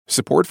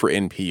Support for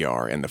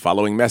NPR and the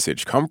following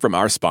message come from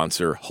our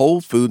sponsor,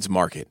 Whole Foods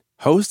Market.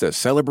 Host a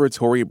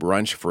celebratory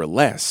brunch for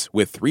less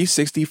with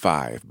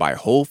 365 by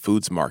Whole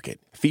Foods Market,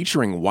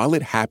 featuring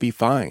wallet-happy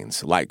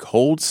finds like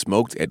cold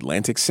smoked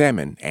Atlantic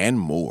salmon and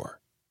more.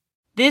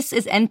 This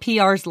is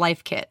NPR's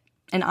Life Kit,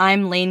 and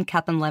I'm Lane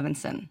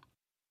Kaplan-Levinson.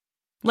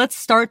 Let's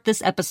start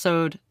this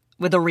episode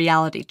with a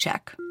reality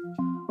check.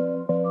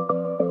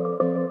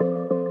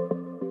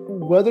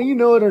 Whether you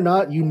know it or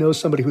not, you know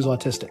somebody who's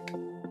autistic.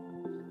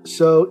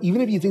 So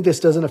even if you think this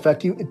doesn't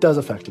affect you, it does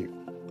affect you.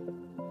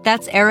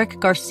 That's Eric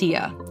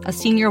Garcia, a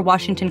senior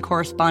Washington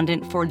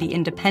correspondent for The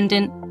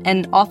Independent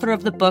and author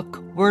of the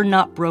book We're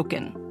Not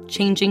Broken,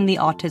 Changing the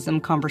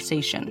Autism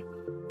Conversation.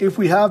 If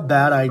we have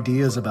bad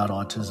ideas about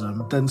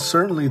autism, then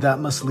certainly that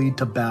must lead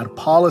to bad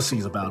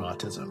policies about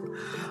autism,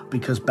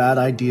 because bad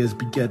ideas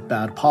beget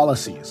bad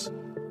policies.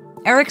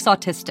 Eric's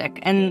autistic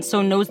and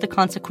so knows the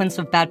consequence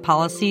of bad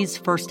policies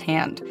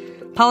firsthand.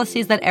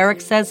 Policies that Eric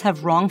says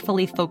have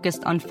wrongfully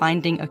focused on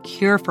finding a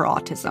cure for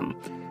autism,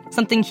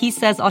 something he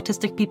says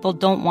autistic people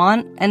don't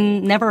want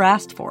and never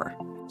asked for.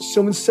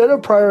 So instead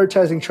of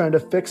prioritizing trying to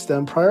fix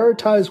them,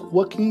 prioritize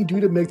what can you do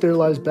to make their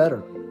lives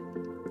better.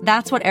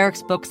 That's what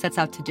Eric's book sets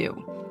out to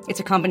do. It's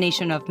a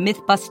combination of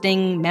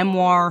myth-busting,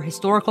 memoir,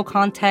 historical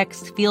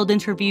context, field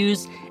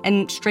interviews,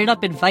 and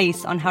straight-up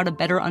advice on how to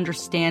better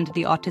understand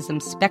the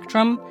autism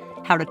spectrum,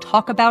 how to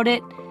talk about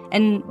it,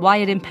 and why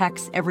it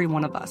impacts every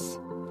one of us.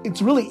 It's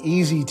really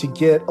easy to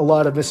get a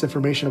lot of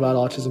misinformation about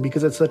autism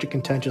because it's such a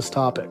contentious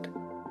topic.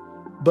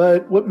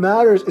 But what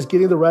matters is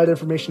getting the right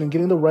information and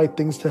getting the right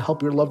things to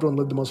help your loved one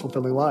live the most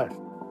fulfilling life.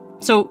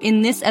 So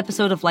in this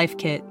episode of Life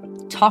Kit,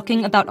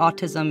 talking about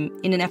autism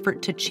in an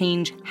effort to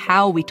change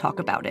how we talk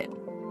about it,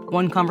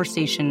 one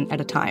conversation at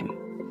a time.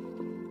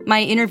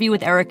 My interview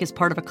with Eric is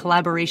part of a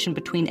collaboration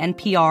between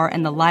NPR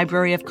and the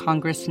Library of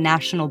Congress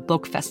National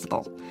Book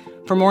Festival.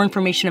 For more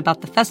information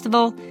about the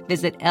festival,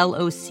 visit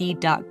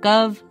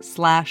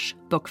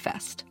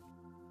loc.gov/bookfest.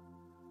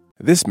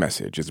 This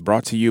message is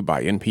brought to you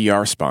by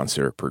NPR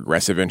sponsor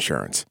Progressive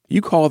Insurance. You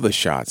call the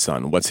shots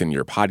on what's in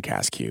your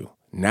podcast queue.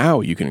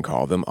 Now you can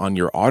call them on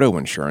your auto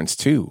insurance,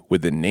 too,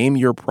 with the Name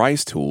Your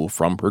Price tool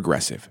from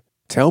Progressive.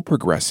 Tell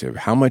Progressive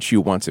how much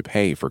you want to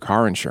pay for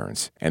car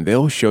insurance, and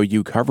they'll show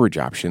you coverage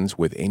options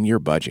within your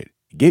budget.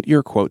 Get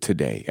your quote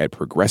today at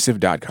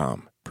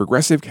Progressive.com.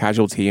 Progressive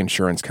Casualty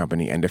Insurance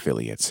Company and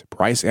Affiliates.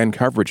 Price and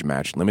coverage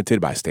match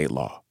limited by state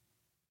law.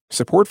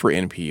 Support for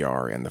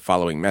NPR and the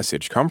following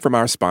message come from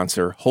our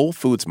sponsor, Whole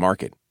Foods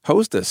Market.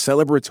 Host a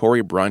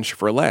celebratory brunch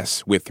for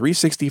less with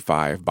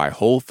 365 by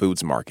Whole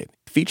Foods Market,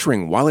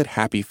 featuring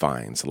wallet-happy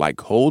finds like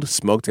cold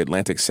smoked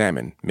Atlantic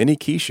salmon, mini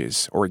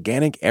quiches,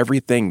 organic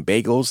everything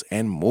bagels,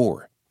 and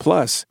more.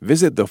 Plus,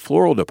 visit the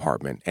floral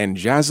department and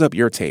jazz up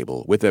your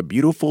table with a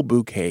beautiful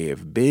bouquet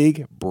of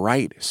big,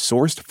 bright,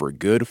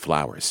 sourced-for-good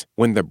flowers.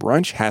 When the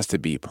brunch has to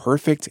be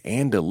perfect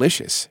and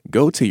delicious,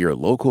 go to your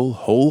local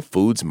Whole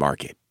Foods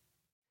Market.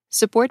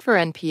 Support for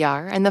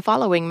NPR and the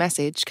following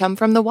message come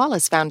from the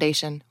Wallace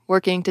Foundation,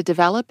 working to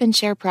develop and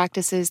share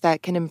practices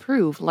that can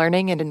improve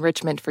learning and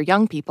enrichment for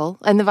young people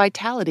and the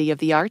vitality of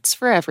the arts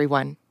for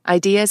everyone.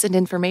 Ideas and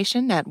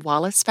information at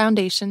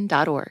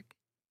wallacefoundation.org.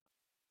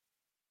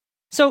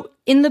 So,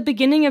 in the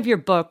beginning of your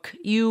book,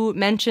 you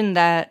mentioned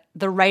that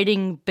the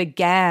writing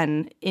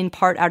began in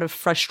part out of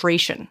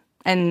frustration,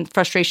 and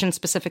frustration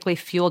specifically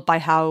fueled by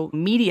how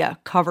media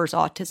covers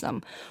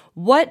autism.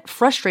 What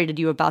frustrated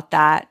you about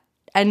that?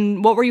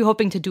 And what were you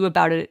hoping to do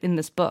about it in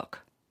this book?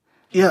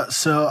 Yeah,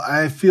 so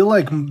I feel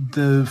like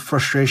the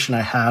frustration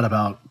I had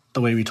about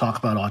the way we talk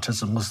about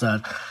autism was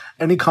that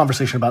any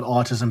conversation about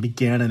autism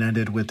began and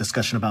ended with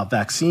discussion about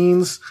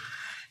vaccines.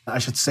 I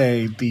should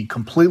say the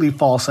completely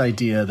false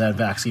idea that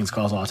vaccines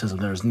cause autism.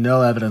 There's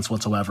no evidence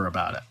whatsoever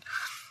about it.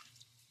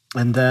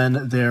 And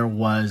then there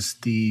was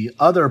the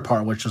other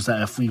part, which was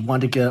that if we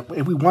wind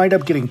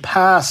up getting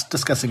past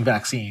discussing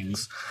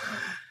vaccines,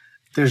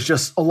 there's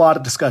just a lot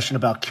of discussion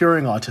about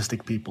curing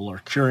autistic people or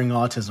curing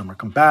autism or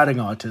combating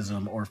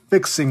autism or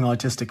fixing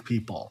autistic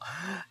people.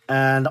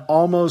 And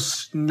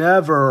almost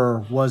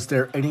never was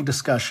there any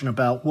discussion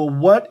about, well,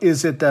 what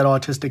is it that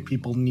autistic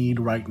people need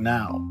right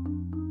now?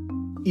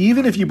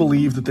 Even if you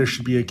believe that there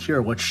should be a cure,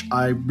 which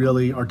I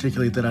really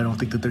articulate that I don't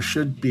think that there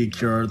should be a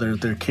cure,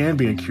 there can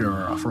be a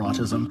cure for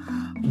autism,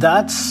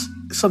 that's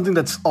something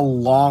that's a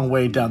long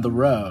way down the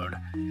road.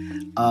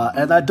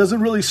 And that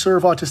doesn't really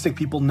serve autistic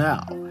people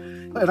now.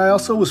 And I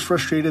also was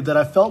frustrated that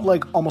I felt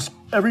like almost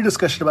every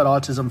discussion about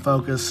autism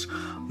focused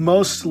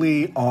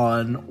mostly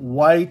on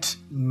white,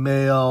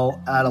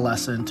 male,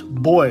 adolescent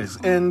boys.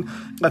 And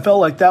I felt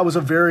like that was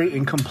a very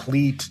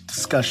incomplete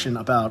discussion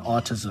about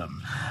autism.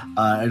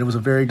 And it was a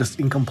very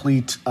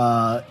incomplete,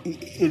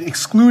 it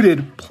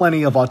excluded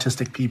plenty of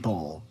autistic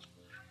people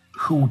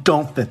who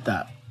don't fit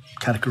that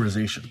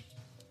categorization.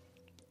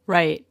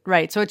 Right.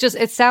 So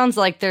it sounds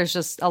like there's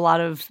just a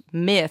lot of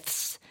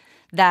myths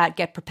that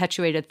get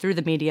perpetuated through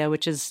the media,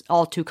 which is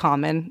all too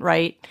common,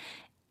 right?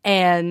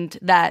 And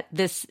that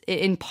this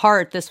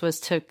was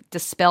to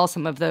dispel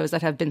some of those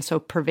that have been so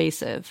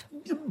pervasive.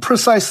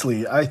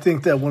 Precisely. I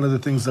think that one of the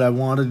things that I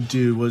wanted to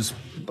do was,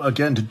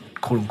 again, to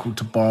quote unquote,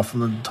 to borrow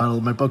from the title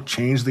of my book,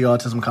 change the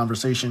autism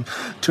conversation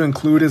to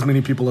include as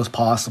many people as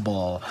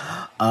possible.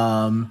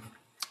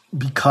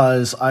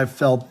 Because I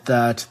felt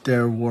that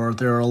there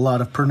are a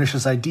lot of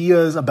pernicious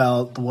ideas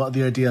about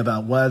the idea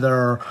about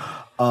whether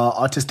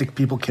autistic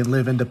people can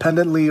live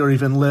independently, or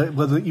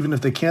even if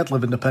they can't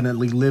live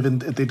independently,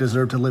 they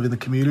deserve to live in the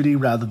community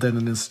rather than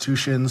in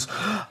institutions,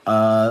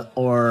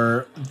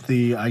 or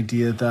the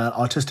idea that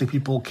autistic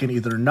people can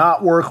either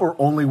not work or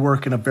only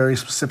work in a very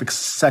specific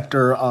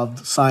sector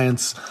of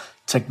science,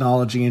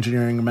 technology,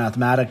 engineering, and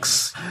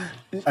mathematics.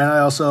 And I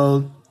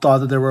also thought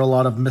that there were a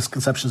lot of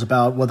misconceptions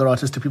about whether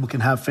autistic people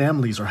can have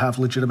families or have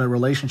legitimate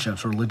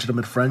relationships or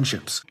legitimate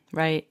friendships.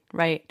 Right.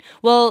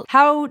 Well,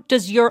 how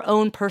does your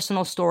own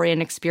personal story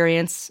and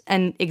experience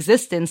and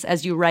existence,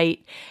 as you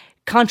write,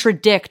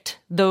 contradict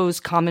those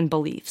common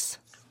beliefs?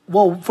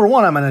 Well, for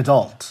one, I'm an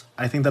adult.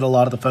 I think that a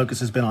lot of the focus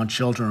has been on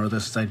children, or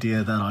this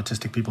idea that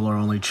autistic people are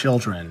only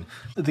children.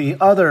 The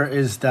other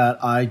is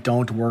that I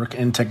don't work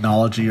in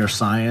technology or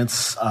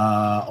science,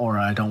 or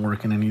I don't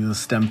work in any of the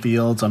STEM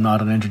fields. I'm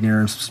not an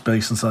engineer in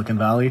space in Silicon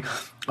Valley.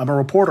 I'm a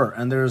reporter,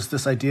 and there's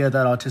this idea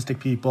that autistic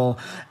people,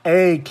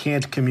 A,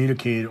 can't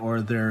communicate, or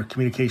their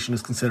communication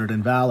is considered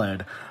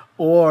invalid,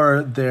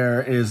 or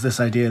there is this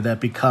idea that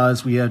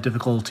because we have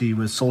difficulty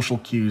with social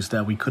cues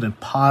that we couldn't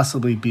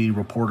possibly be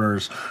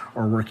reporters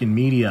or work in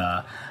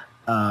media.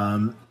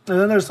 And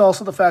then there's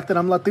also the fact that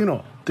I'm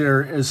Latino.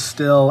 There is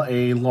still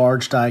a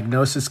large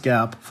diagnosis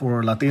gap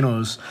for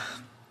Latinos,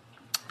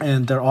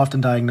 and they're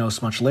often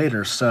diagnosed much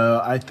later.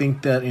 So I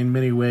think that in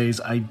many ways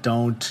I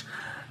don't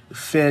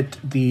fit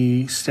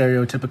the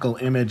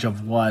stereotypical image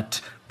of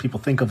what people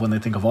think of when they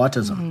think of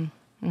autism.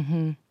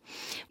 Mm-hmm.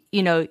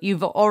 You know,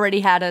 you've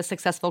already had a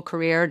successful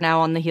career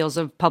now on the heels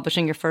of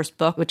publishing your first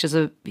book, which is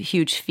a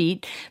huge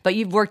feat. But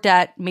you've worked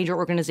at major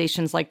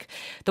organizations like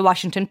the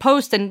Washington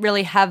Post and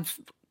really have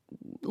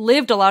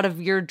lived a lot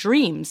of your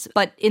dreams.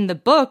 But in the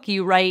book,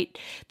 you write,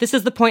 this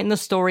is the point in the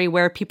story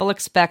where people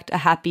expect a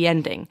happy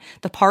ending.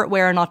 The part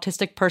where an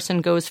autistic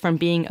person goes from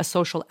being a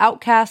social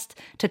outcast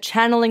to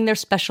channeling their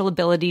special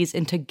abilities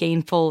into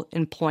gainful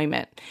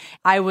employment.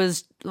 I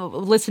was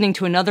listening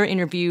to another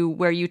interview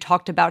where you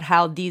talked about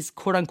how these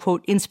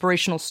quote-unquote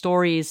inspirational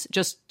stories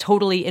just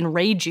totally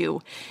enrage you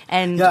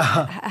and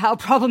how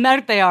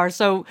problematic they are.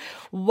 So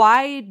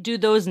why do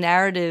those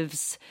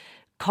narratives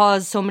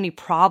cause so many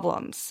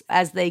problems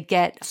as they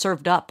get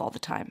served up all the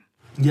time?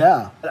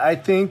 Yeah, I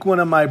think one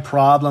of my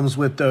problems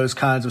with those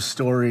kinds of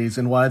stories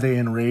and why they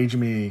enrage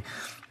me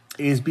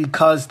is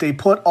because they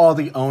put all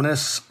the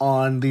onus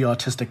on the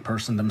autistic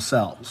person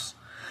themselves.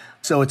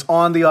 So it's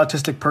on the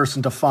autistic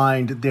person to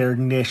find their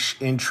niche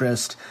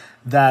interest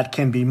that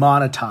can be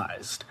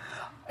monetized.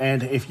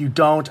 And if you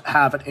don't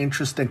have an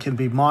interest that can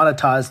be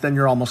monetized, then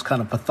you're almost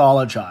kind of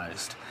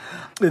pathologized.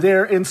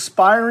 They're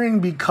inspiring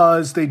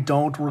because they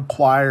don't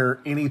require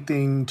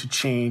anything to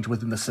change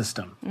within the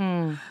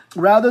system.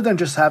 Rather than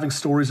just having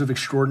stories of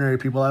extraordinary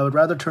people, I would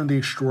rather turn the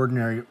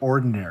extraordinary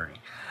ordinary.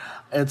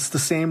 It's the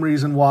same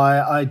reason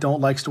why I don't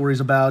like stories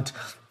about,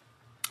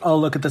 oh,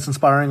 look at this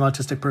inspiring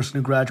autistic person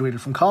who graduated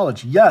from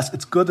college. Yes,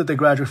 it's good that they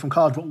graduate from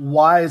college, but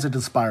why is it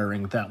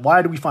inspiring that?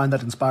 Why do we find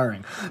that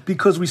inspiring?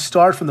 Because we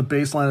start from the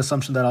baseline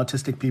assumption that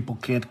autistic people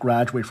can't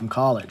graduate from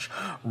college,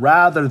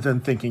 rather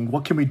than thinking,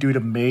 what can we do to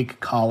make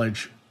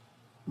college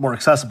more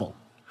accessible?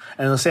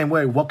 And in the same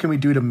way, what can we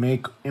do to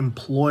make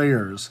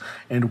employers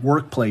and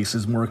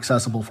workplaces more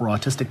accessible for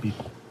autistic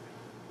people?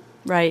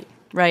 Right.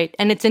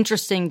 And it's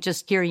interesting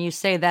just hearing you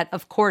say that,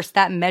 of course,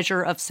 that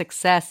measure of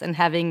success and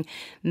having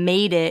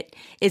made it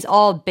is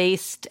all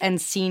based and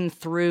seen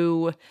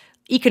through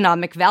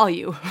economic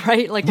value,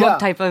 right? Like what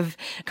type of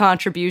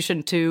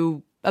contribution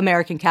to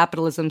American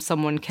capitalism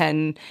someone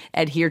can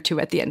adhere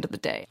to at the end of the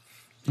day.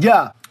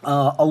 Yeah.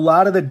 A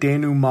lot of the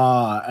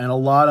denouement and a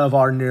lot of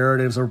our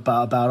narratives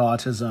about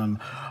autism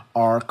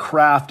are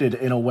crafted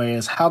in a way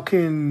as how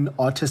can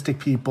autistic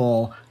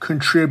people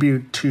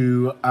contribute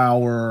to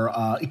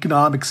our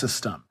economic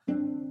system?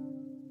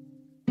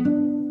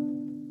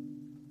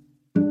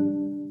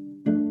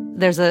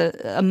 There's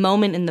a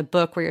moment in the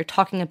book where you're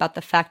talking about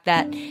the fact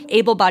that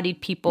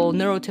able-bodied people,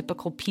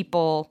 neurotypical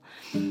people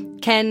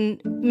can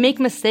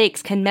make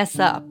mistakes, can mess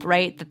up,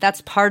 right?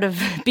 That's part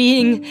of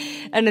being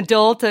an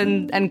adult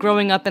and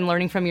growing up and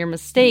learning from your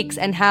mistakes,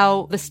 and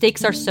how the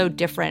stakes are so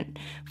different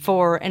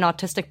for an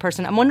autistic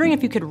person. I'm wondering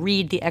if you could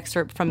read the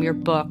excerpt from your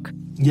book.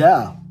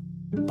 Yeah.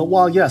 But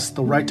while, yes,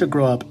 the right to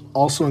grow up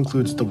also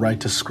includes the right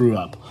to screw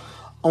up,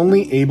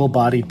 only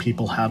able-bodied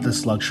people have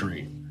this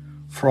luxury.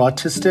 For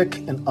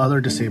autistic and other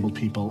disabled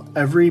people,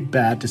 every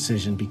bad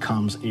decision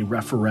becomes a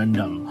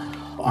referendum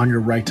on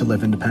your right to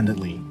live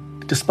independently.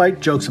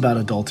 Despite jokes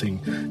about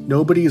adulting,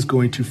 nobody is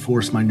going to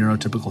force my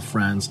neurotypical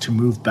friends to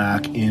move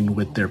back in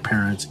with their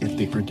parents if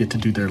they forget to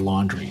do their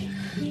laundry,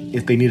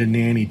 if they need a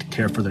nanny to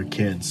care for their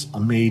kids, a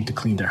maid to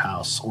clean their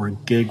house, or a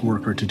gig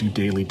worker to do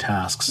daily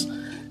tasks.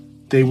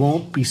 They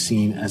won't be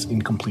seen as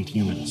incomplete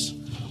humans.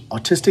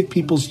 autistic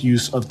people's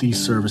use of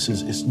these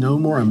services is no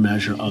more a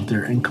measure of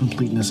their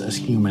incompleteness as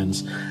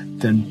humans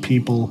than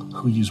people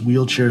who use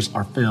wheelchairs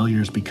are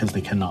failures because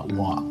they cannot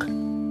walk.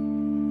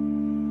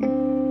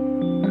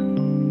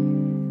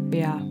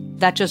 Yeah,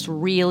 that just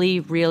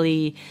really,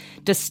 really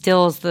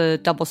distills the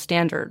double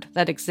standard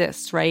that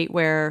exists, right?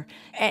 Where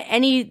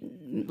any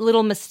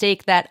little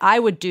mistake that I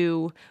would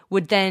do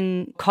would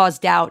then cause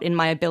doubt in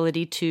my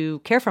ability to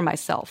care for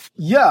myself.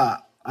 Yeah,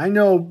 I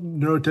know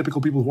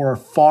neurotypical people who are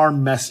far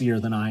messier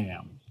than I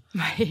am.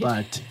 Right.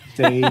 But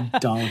they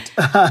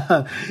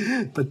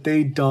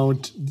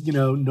don't.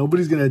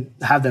 Nobody's going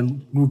to have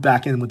them move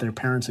back in with their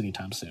parents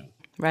anytime soon.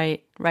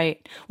 Right,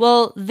 right.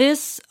 Well,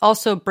 this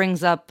also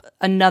brings up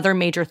another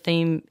major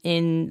theme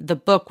in the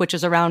book, which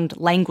is around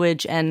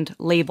language and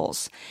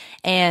labels.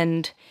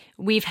 And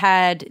we've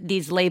had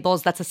these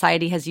labels that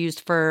society has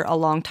used for a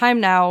long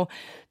time now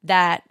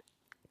that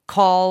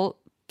call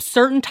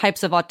certain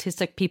types of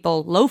autistic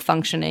people low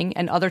functioning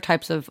and other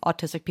types of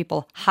autistic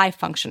people high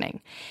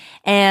functioning.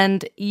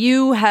 And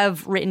you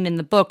have written in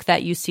the book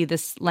that you see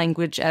this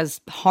language as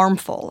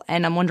harmful.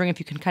 And I'm wondering if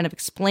you can kind of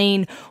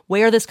explain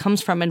where this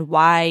comes from and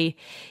why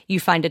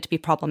you find it to be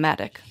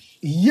problematic.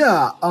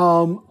 Yeah,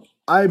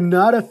 I'm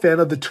not a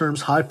fan of the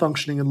terms high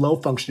functioning and low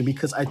functioning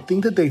because I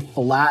think that they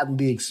flatten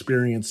the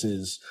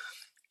experiences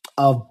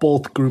of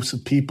both groups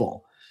of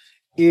people.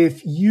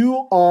 If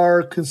you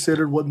are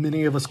considered what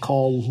many of us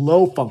call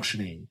low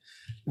functioning,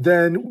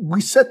 then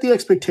we set the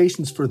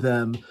expectations for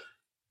them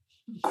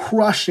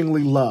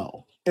crushingly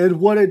low.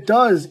 And what it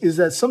does is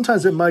that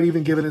sometimes it might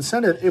even give an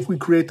incentive if we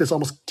create this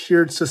almost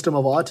tiered system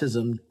of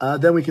autism.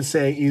 Then we can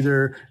say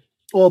either,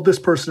 well, this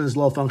person is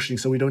low functioning,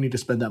 so we don't need to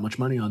spend that much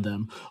money on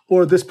them.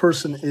 Or this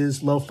person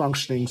is low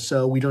functioning,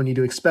 so we don't need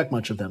to expect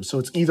much of them. So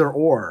it's either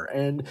or.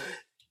 And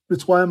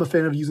it's why I'm a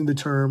fan of using the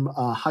term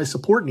high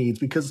support needs,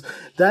 because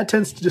that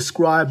tends to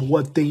describe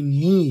what they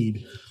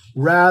need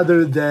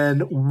rather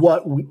than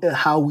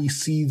how we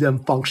see them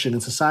function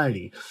in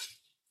society.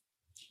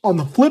 On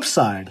the flip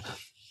side,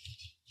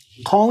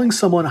 calling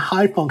someone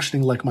high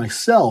functioning like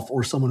myself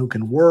or someone who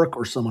can work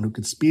or someone who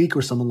can speak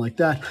or someone like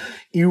that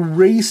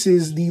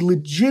erases the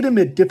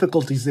legitimate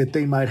difficulties that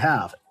they might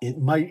have. It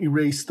might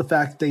erase the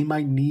fact that they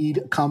might need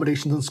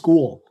accommodations in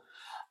school.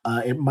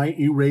 It might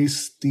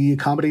erase the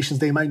accommodations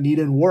they might need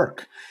in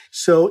work.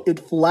 So it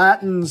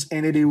flattens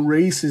and it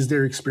erases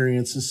their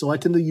experiences. So I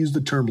tend to use the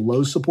term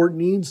low support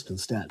needs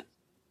instead.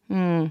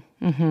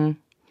 Mm-hmm.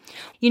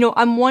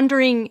 I'm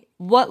wondering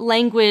what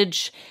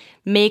language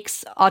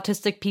makes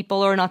autistic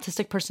people or an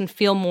autistic person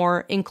feel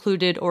more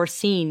included or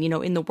seen,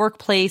 in the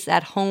workplace,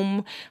 at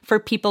home, for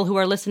people who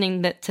are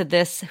listening to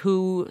this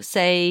who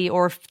say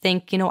or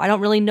think, I don't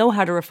really know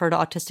how to refer to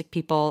autistic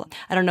people.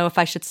 I don't know if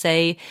I should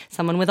say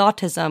someone with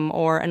autism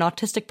or an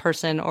autistic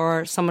person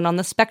or someone on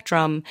the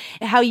spectrum,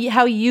 how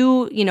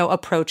you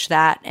approach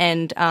that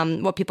and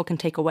what people can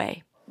take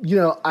away.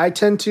 I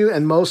tend to,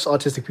 and most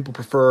autistic people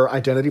prefer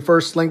identity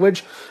first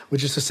language,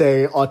 which is to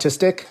say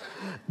autistic,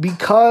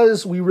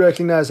 because we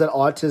recognize that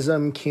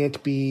autism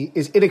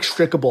is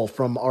inextricable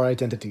from our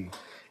identity.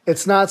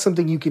 It's not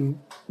something you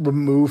can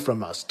remove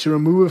from us. To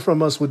remove it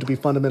from us would be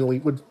to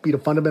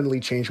fundamentally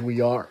change who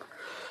we are.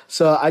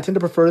 So I tend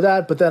to prefer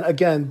that. But then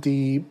again,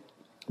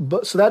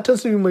 so that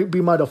tends to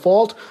be my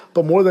default.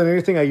 But more than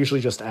anything, I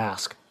usually just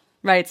ask.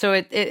 Right. So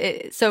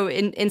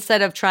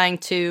instead of trying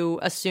to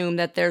assume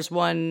that there's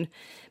one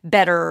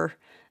better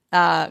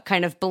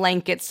kind of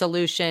blanket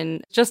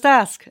solution, just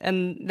ask,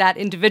 and that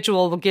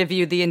individual will give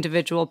you the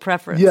individual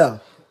preference. Yeah.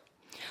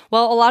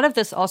 Well, a lot of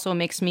this also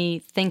makes me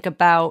think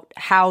about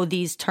how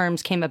these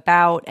terms came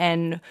about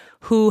and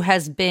who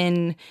has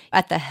been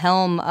at the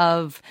helm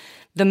of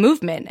the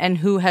movement and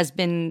who has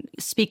been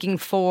speaking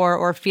for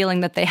or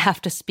feeling that they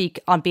have to speak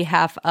on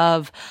behalf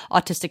of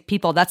autistic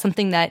people. That's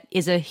something that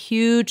is a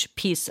huge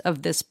piece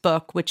of this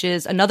book, which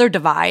is another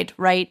divide,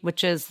 right?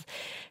 Which is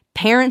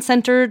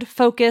parent-centered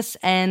focus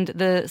and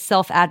the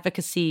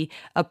self-advocacy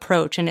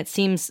approach. And it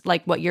seems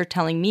like what you're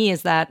telling me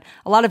is that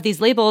a lot of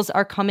these labels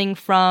are coming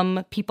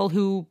from people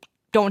who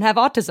don't have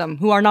autism,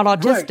 who are not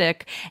autistic,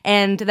 right,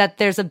 and that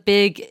there's a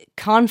big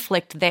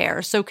conflict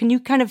there. So can you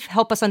kind of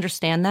help us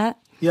understand that?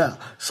 Yeah.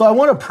 So I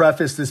want to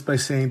preface this by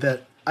saying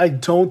that I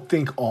don't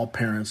think all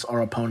parents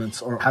are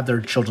opponents or have their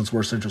children's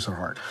worst interests at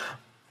heart.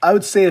 I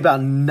would say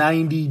about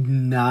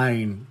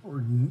 99%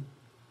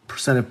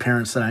 of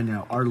parents that I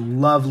know are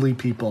lovely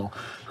people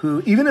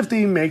who, even if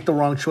they make the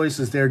wrong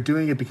choices, they're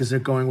doing it because they're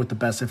going with the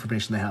best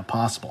information they have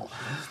possible.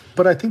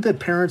 But I think that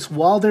parents,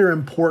 while they're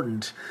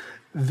important,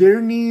 their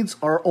needs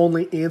are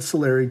only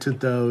ancillary to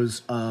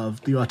those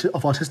of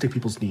autistic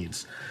people's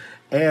needs.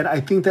 And I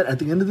think that at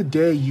the end of the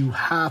day, you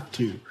have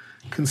to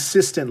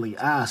consistently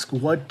ask,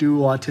 what do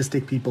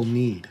autistic people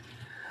need?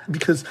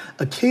 Because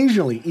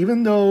occasionally,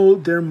 even though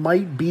there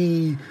might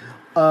be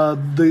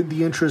the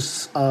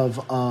interests of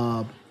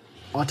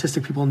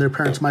autistic people and their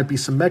parents might be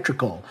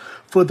symmetrical.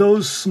 For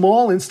those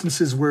small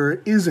instances where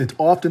it isn't,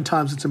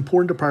 oftentimes it's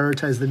important to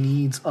prioritize the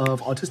needs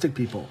of autistic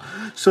people.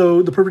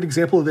 So the perfect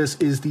example of this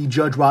is the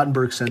Judge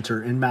Rottenberg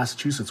Center in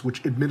Massachusetts,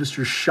 which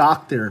administers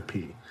shock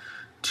therapy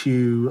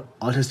to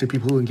autistic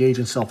people who engage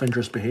in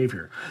self-interest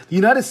behavior. The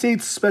United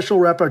States Special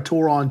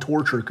Rapporteur on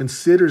Torture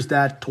considers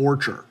that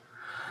torture.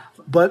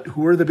 But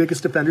who are the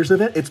biggest defenders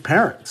of it? It's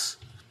parents.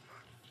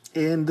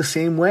 In the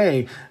same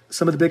way,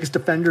 some of the biggest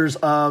defenders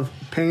of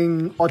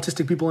paying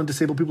autistic people and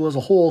disabled people as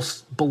a whole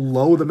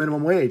below the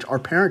minimum wage are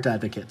parent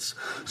advocates.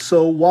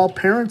 So while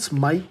parents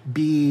might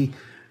be,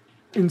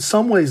 in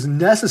some ways,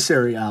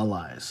 necessary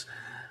allies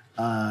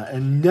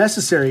and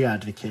necessary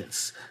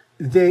advocates,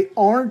 they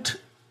aren't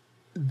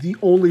the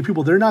only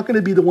people. They're not going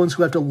to be the ones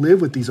who have to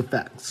live with these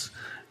effects.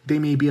 They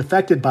may be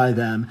affected by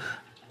them,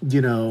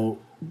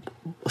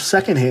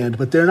 secondhand,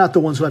 but they're not the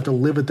ones who have to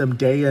live with them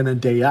day in and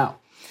day out.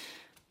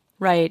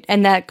 Right.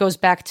 And that goes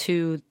back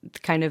to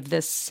kind of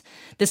this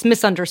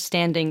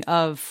misunderstanding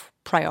of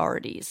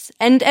priorities.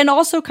 And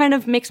also kind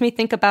of makes me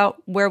think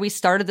about where we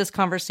started this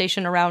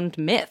conversation around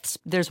myths.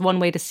 There's one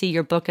way to see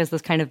your book as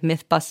this kind of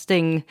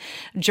myth-busting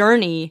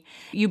journey.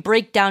 You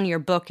break down your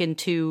book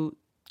into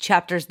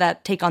chapters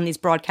that take on these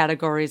broad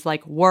categories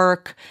like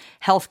work,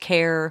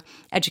 healthcare,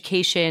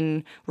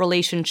 education,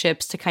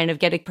 relationships, to kind of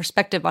get a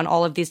perspective on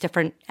all of these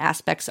different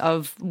aspects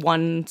of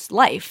one's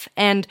life.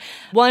 And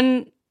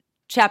one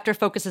chapter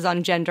focuses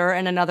on gender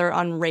and another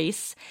on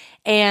race.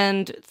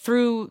 And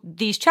through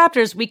these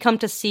chapters, we come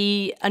to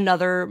see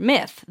another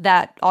myth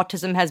that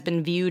autism has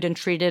been viewed and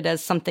treated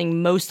as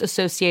something most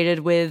associated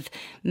with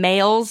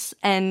males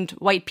and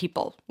white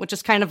people, which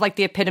is kind of like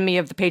the epitome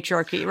of the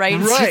patriarchy, right?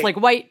 It's just like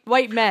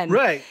white men.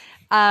 Right.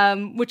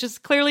 Which is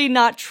clearly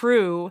not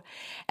true.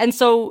 And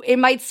so it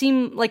might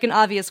seem like an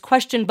obvious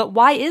question, but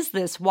why is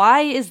this?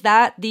 Why is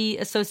that the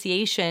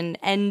association?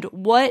 And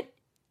what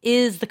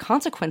is the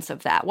consequence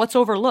of that? What's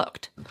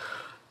overlooked?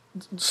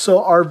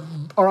 So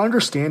our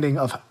understanding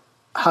of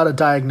how to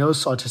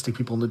diagnose autistic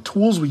people and the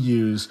tools we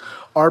use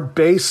are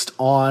based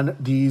on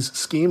these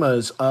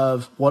schemas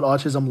of what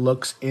autism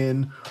looks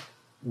in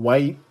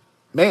white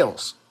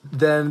males.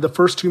 Then the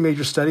first two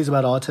major studies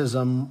about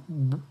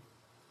autism,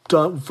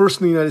 done first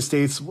in the United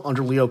States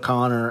under Leo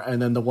Kanner,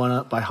 and then the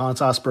one by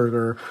Hans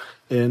Asperger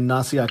in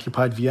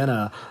Nazi-occupied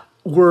Vienna,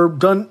 were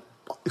done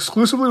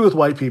exclusively with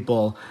white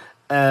people.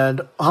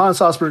 And Hans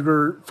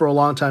Asperger, for a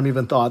long time,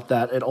 even thought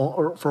that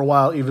or for a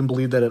while, even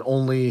believed that it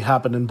only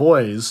happened in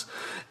boys.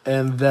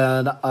 And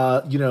then,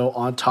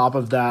 on top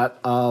of that,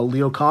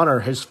 Leo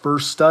Kanner, his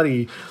first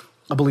study,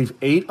 I believe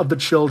 8 of the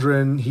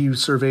children he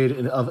surveyed,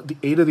 the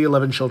 8 of the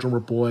 11 children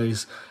were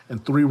boys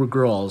and 3 were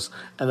girls.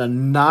 And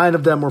then 9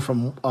 of them were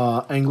from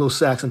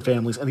Anglo-Saxon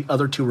families, and the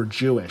other 2 were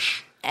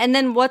Jewish. And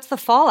then what's the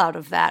fallout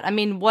of that? I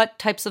mean, what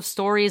types of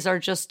stories are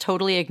just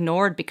totally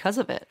ignored because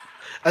of it?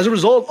 As a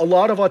result, a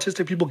lot of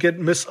autistic people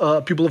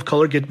people of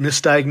color get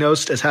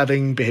misdiagnosed as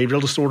having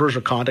behavioral disorders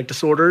or conduct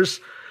disorders.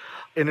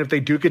 And if they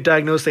do get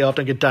diagnosed, they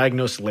often get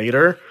diagnosed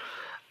later.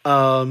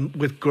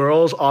 With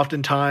girls,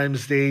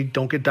 oftentimes they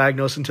don't get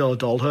diagnosed until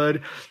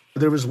adulthood.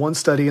 There was one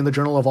study in the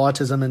Journal of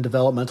Autism and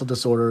Developmental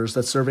Disorders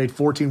that surveyed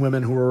 14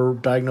 women who were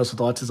diagnosed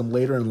with autism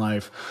later in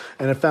life,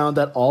 and it found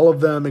that all of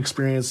them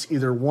experienced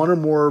either one or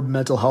more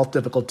mental health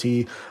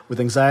difficulty,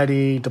 with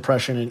anxiety,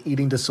 depression, and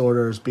eating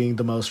disorders being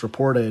the most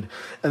reported.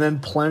 And then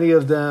plenty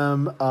of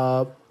them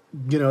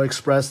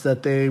expressed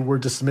that they were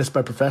dismissed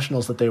by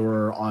professionals that they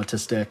were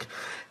autistic.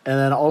 And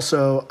then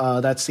also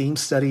that same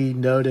study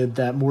noted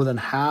that more than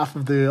half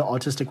of the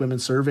autistic women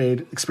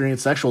surveyed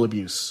experienced sexual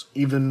abuse,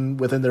 even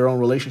within their own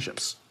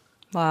relationships.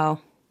 Wow.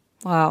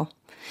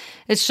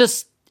 It's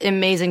just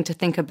amazing to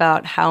think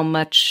about how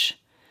much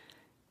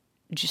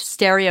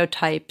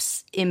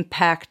stereotypes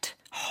impact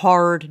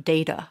hard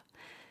data,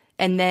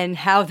 and then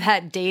how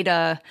that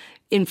data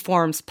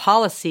informs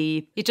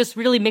policy. It just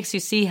really makes you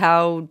see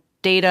how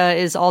data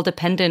is all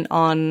dependent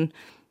on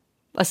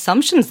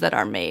assumptions that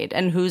are made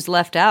and who's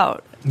left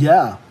out.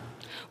 Yeah.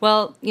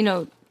 Well,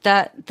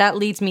 that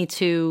leads me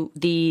to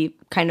the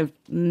kind of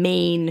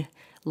main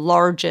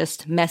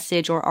largest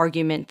message or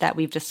argument that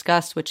we've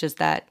discussed, which is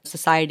that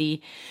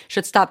society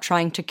should stop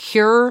trying to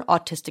cure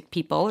autistic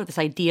people, or this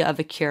idea of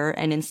a cure,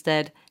 and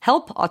instead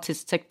help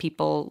autistic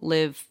people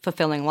live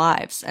fulfilling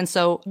lives. And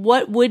so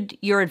what would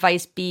your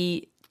advice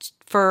be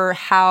for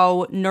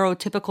how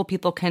neurotypical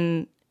people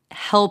can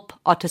help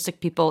autistic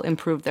people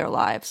improve their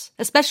lives,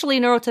 especially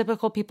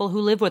neurotypical people who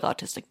live with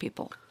autistic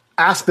people?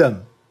 Ask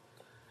them.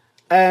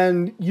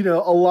 And, a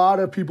lot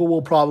of people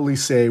will probably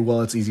say, well,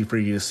 it's easy for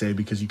you to say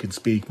because you can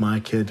speak. My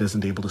kid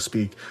isn't able to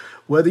speak.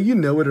 Whether you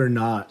know it or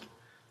not,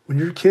 when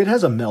your kid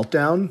has a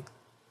meltdown,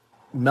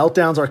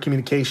 meltdowns are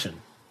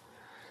communication.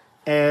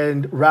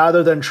 And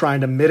rather than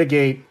trying to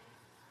mitigate,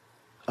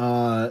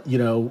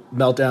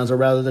 meltdowns, or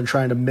rather than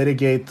trying to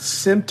mitigate the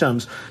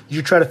symptoms,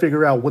 you try to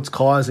figure out what's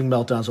causing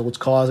meltdowns or what's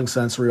causing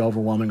sensory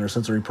overwhelming or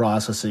sensory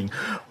processing.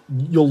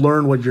 you'll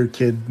learn what your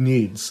kid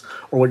needs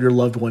or what your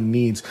loved one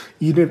needs.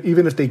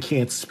 Even if they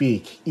can't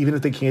speak, even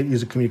if they can't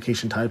use a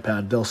communication type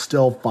pad, they'll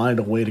still find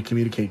a way to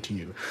communicate to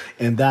you.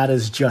 And that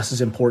is just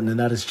as important, and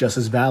that is just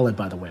as valid,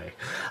 by the way.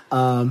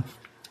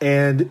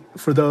 And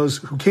for those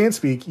who can't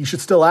speak, you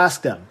should still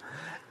ask them.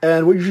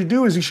 And what you should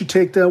do is you should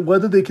take them,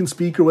 whether they can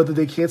speak or whether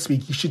they can't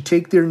speak, you should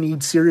take their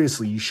needs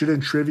seriously. You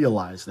shouldn't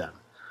trivialize them.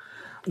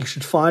 You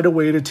should find a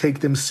way to take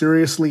them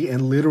seriously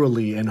and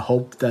literally, and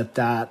hope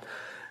that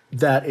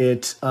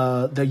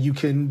you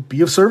can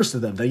be of service to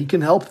them, that you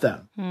can help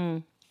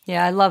them.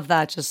 Yeah, I love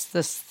that. Just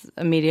this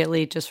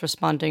immediately just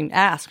responding,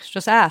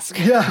 just ask.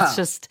 Yeah. It's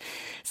just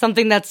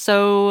something that's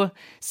so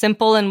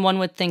simple and one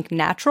would think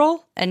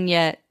natural, and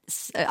yet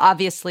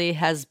obviously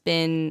has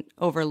been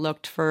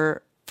overlooked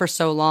for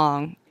so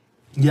long.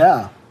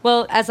 Yeah.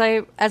 Well, as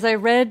I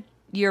read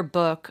your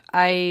book,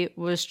 I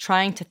was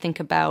trying to think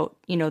about,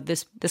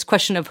 this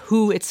question of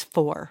who it's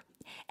for.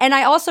 And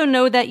I also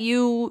know that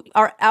you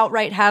are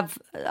outright have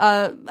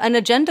an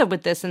agenda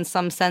with this in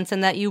some sense,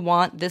 and that you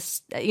want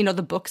this,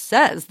 the book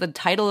says, the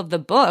title of the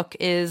book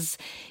is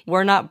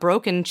We're Not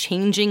Broken,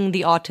 Changing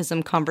the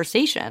Autism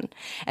Conversation.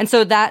 And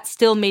so that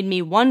still made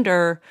me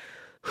wonder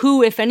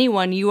who, if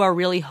anyone, you are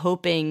really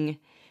hoping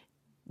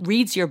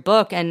reads your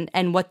book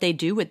and what they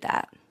do with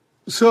that.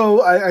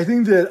 So I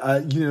think that,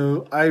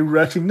 I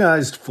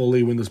recognized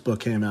fully when this book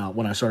came out,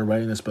 when I started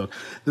writing this book,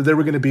 that there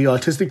were going to be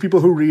autistic people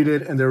who read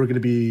it and there were going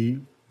to be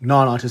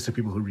non-autistic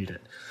people who read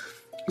it.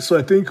 So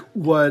I think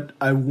what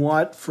I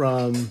hope for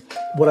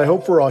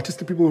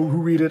autistic people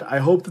who read it, I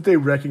hope that they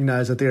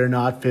recognize that they are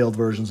not failed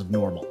versions of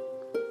normal.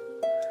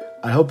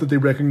 I hope that they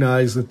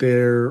recognize that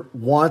their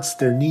wants,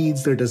 their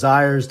needs, their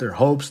desires, their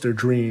hopes, their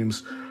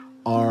dreams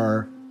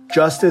are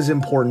just as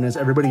important as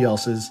everybody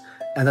else's,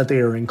 and that they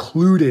are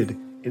included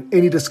in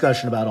any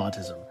discussion about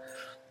autism.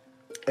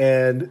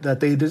 And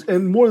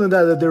and more than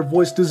that their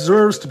voice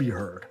deserves to be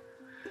heard.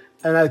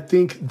 And I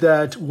think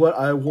that what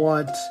I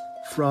want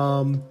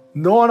from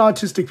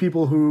non-autistic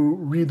people who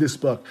read this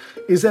book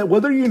is that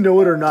whether you know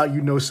it or not,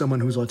 you know someone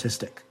who's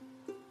autistic.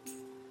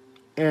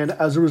 And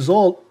as a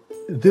result,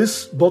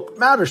 this book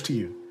matters to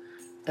you.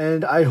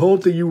 And I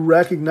hope that you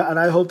recognize, and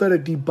I hope that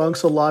it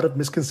debunks a lot of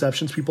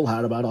misconceptions people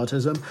had about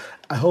autism.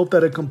 I hope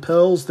that it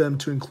compels them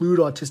to include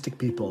autistic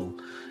people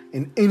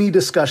in any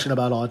discussion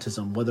about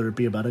autism, whether it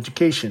be about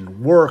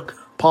education, work,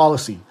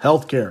 policy,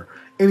 healthcare,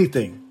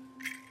 anything.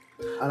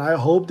 And I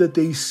hope that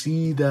they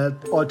see that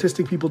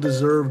autistic people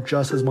deserve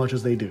just as much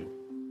as they do.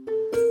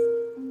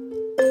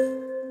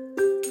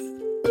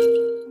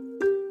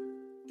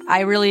 I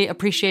really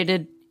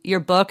appreciated your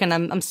book, and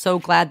I'm so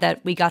glad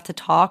that we got to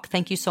talk.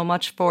 Thank you so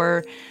much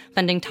for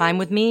spending time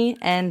with me,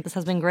 and this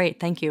has been great.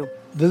 Thank you.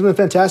 This has been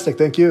fantastic.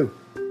 Thank you.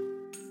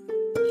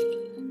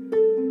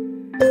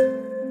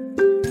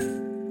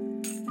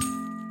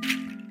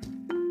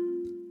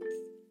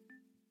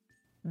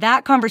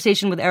 That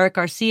conversation with Eric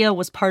Garcia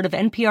was part of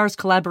NPR's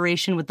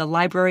collaboration with the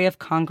Library of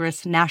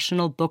Congress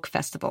National Book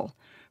Festival.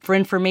 For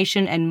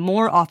information and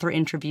more author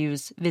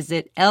interviews,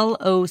 visit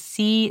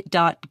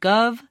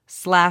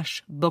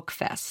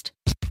loc.gov/bookfest.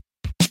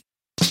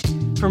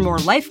 For more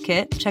Life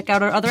Kit, check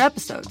out our other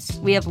episodes.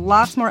 We have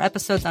lots more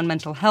episodes on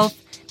mental health,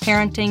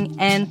 parenting,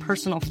 and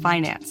personal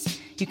finance.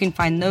 You can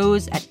find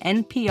those at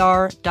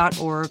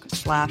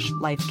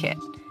npr.org/lifekit.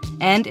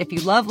 And if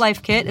you love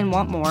Life Kit and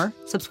want more,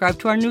 subscribe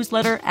to our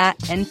newsletter at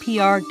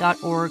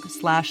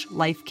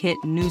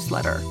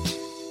npr.org/lifekitnewsletter.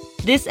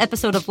 This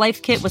episode of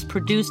Life Kit was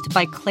produced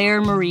by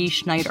Claire Marie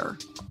Schneider.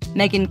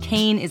 Megan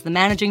Kane is the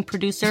managing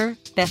producer.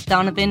 Beth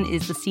Donovan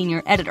is the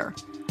senior editor.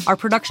 Our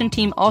production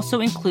team also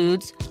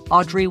includes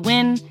Audrey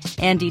Nguyen,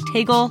 Andy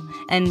Tagle,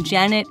 and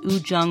Janet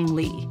Ujung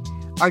Lee.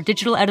 Our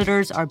digital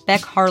editors are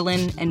Beck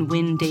Harlan and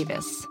Wynn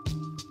Davis.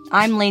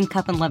 I'm Lane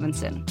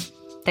Cuppen-Levinson.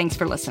 Thanks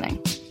for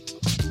listening.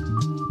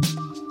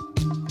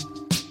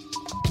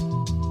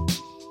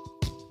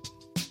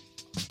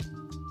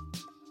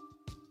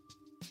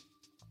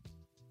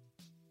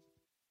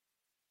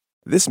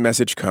 This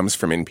message comes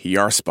from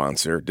NPR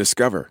sponsor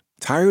Discover.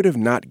 Tired of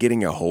not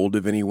getting a hold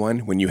of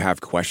anyone when you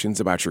have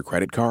questions about your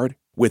credit card?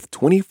 With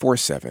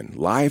 24/7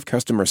 live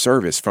customer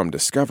service from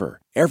Discover,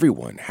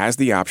 everyone has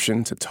the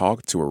option to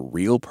talk to a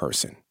real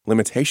person.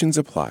 Limitations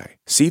apply.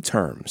 See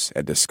terms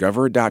at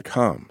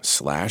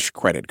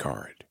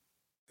discover.com/creditcard.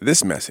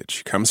 This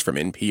message comes from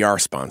NPR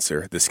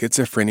sponsor the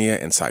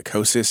Schizophrenia and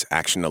Psychosis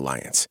Action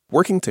Alliance,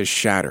 working to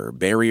shatter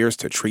barriers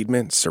to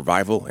treatment,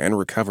 survival, and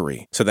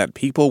recovery so that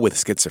people with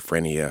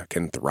schizophrenia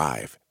can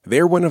thrive.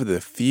 They're one of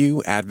the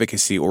few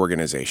advocacy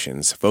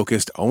organizations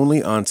focused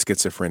only on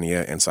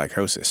schizophrenia and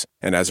psychosis,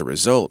 and as a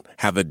result,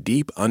 have a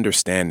deep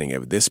understanding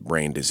of this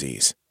brain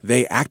disease.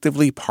 They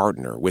actively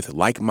partner with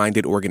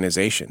like-minded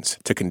organizations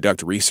to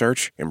conduct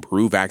research,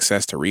 improve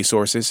access to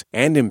resources,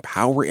 and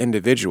empower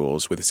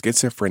individuals with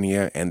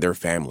schizophrenia and their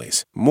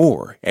families.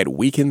 More at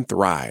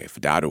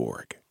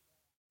wecanthrive.org.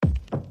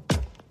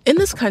 In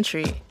this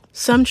country,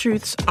 some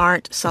truths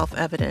aren't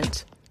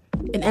self-evident.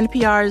 In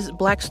NPR's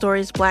Black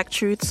Stories, Black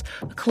Truths,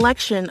 a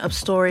collection of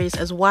stories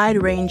as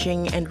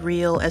wide-ranging and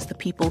real as the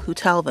people who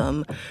tell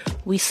them,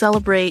 we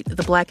celebrate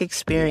the Black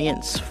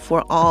experience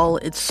for all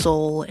its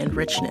soul and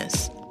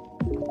richness.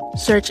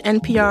 Search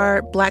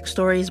NPR Black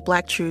Stories,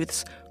 Black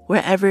Truths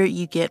wherever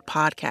you get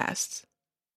podcasts.